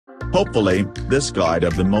Hopefully, this guide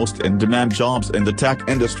of the most in-demand jobs in the tech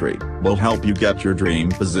industry will help you get your dream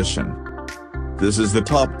position. This is the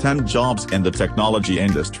top 10 jobs in the technology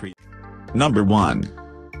industry. Number 1.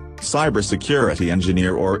 Cybersecurity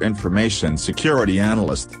engineer or information security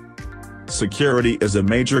analyst. Security is a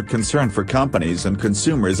major concern for companies and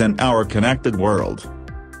consumers in our connected world.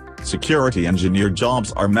 Security engineer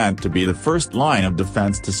jobs are meant to be the first line of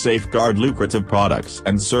defense to safeguard lucrative products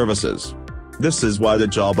and services. This is why the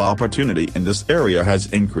job opportunity in this area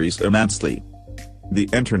has increased immensely. The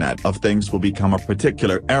Internet of Things will become a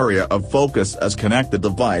particular area of focus as connected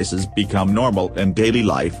devices become normal in daily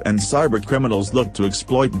life and cybercriminals look to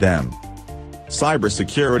exploit them.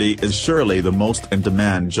 Cybersecurity is surely the most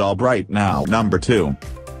in-demand job right now. Number 2.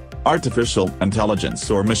 Artificial intelligence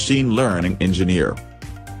or machine learning engineer.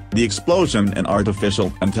 The explosion in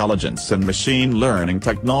artificial intelligence and machine learning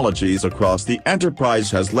technologies across the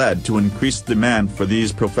enterprise has led to increased demand for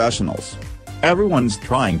these professionals. Everyone's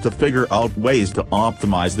trying to figure out ways to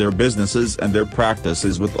optimize their businesses and their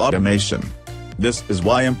practices with automation. This is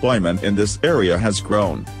why employment in this area has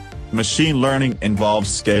grown. Machine learning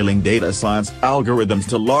involves scaling data science algorithms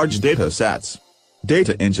to large data sets.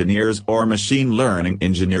 Data engineers or machine learning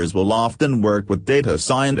engineers will often work with data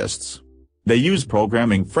scientists. They use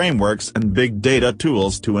programming frameworks and big data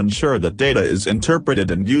tools to ensure that data is interpreted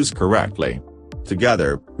and used correctly.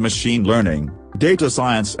 Together, machine learning, data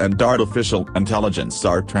science and artificial intelligence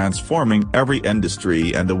are transforming every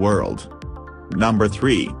industry and the world. Number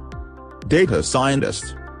 3. Data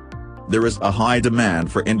scientist. There is a high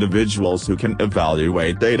demand for individuals who can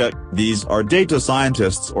evaluate data. These are data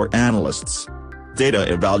scientists or analysts.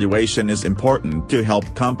 Data evaluation is important to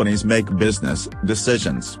help companies make business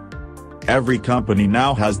decisions. Every company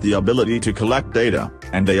now has the ability to collect data,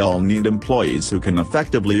 and they all need employees who can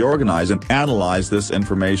effectively organize and analyze this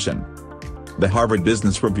information. The Harvard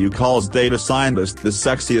Business Review calls data scientist the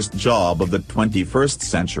sexiest job of the 21st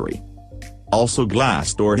century. Also,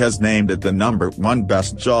 Glassdoor has named it the number 1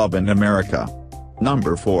 best job in America.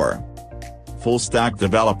 Number 4. Full stack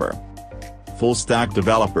developer. Full stack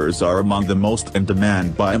developers are among the most in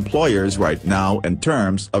demand by employers right now in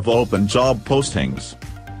terms of open job postings.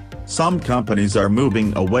 Some companies are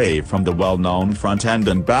moving away from the well-known front-end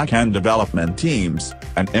and back-end development teams,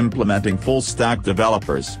 and implementing full-stack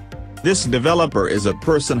developers. This developer is a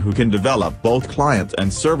person who can develop both client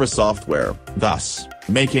and server software, thus,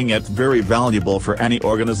 making it very valuable for any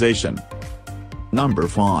organization. Number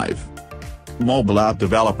 5. Mobile app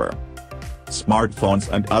developer. Smartphones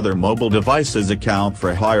and other mobile devices account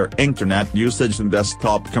for higher internet usage than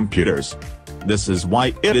desktop computers. This is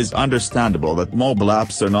why it is understandable that mobile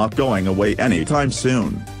apps are not going away anytime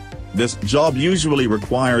soon. This job usually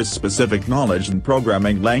requires specific knowledge in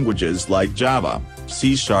programming languages like Java,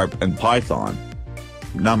 C# and Python.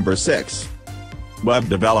 Number 6. Web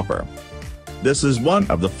developer. This is one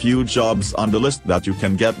of the few jobs on the list that you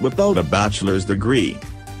can get without a bachelor's degree.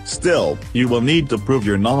 Still, you will need to prove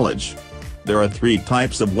your knowledge. There are 3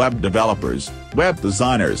 types of web developers: web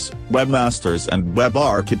designers, webmasters and web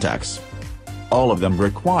architects. All of them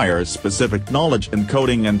require specific knowledge in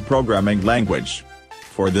coding and programming language.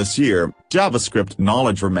 For this year, JavaScript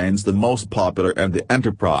knowledge remains the most popular in the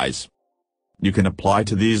enterprise. You can apply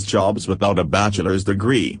to these jobs without a bachelor's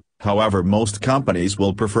degree, however most companies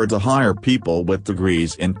will prefer to hire people with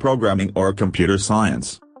degrees in programming or computer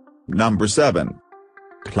science. Number 7.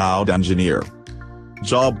 Cloud engineer.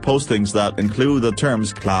 Job postings that include the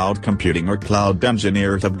terms cloud computing or cloud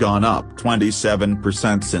engineer have gone up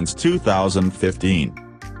 27% since 2015.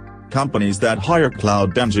 Companies that hire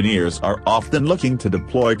cloud engineers are often looking to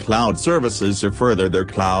deploy cloud services or further their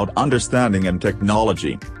cloud understanding and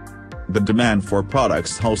technology. The demand for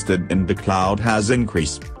products hosted in the cloud has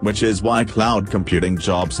increased, which is why cloud computing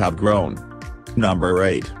jobs have grown. Number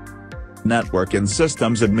 8. Network and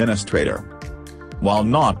Systems Administrator. While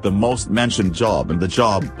not the most mentioned job in the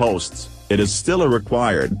job posts, it is still a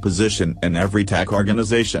required position in every tech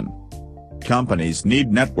organization. Companies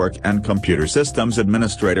need network and computer systems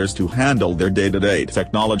administrators to handle their day-to-day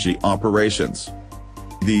technology operations.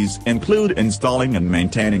 These include installing and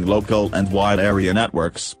maintaining local and wide area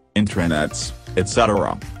networks, intranets,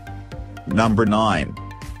 etc. Number 9.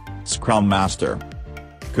 Scrum Master.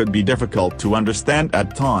 Could be difficult to understand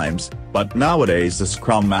at times, but nowadays the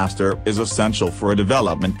Scrum Master is essential for a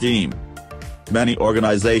development team. Many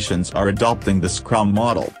organizations are adopting the Scrum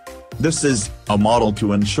model. This is a model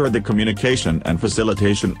to ensure the communication and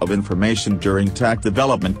facilitation of information during tech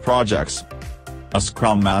development projects. A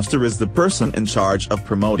Scrum Master is the person in charge of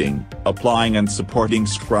promoting, applying and supporting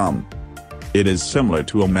Scrum. It is similar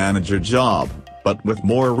to a manager job, but with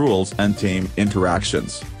more rules and team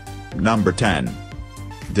interactions. Number 10.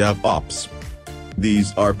 DevOps.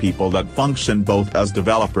 These are people that function both as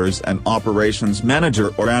developers and operations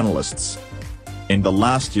manager or analysts. In the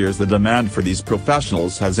last years the demand for these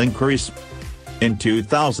professionals has increased. In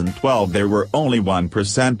 2012 there were only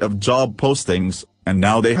 1% of job postings, and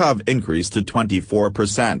now they have increased to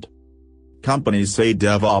 24%. Companies say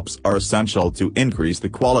DevOps are essential to increase the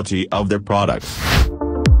quality of their products.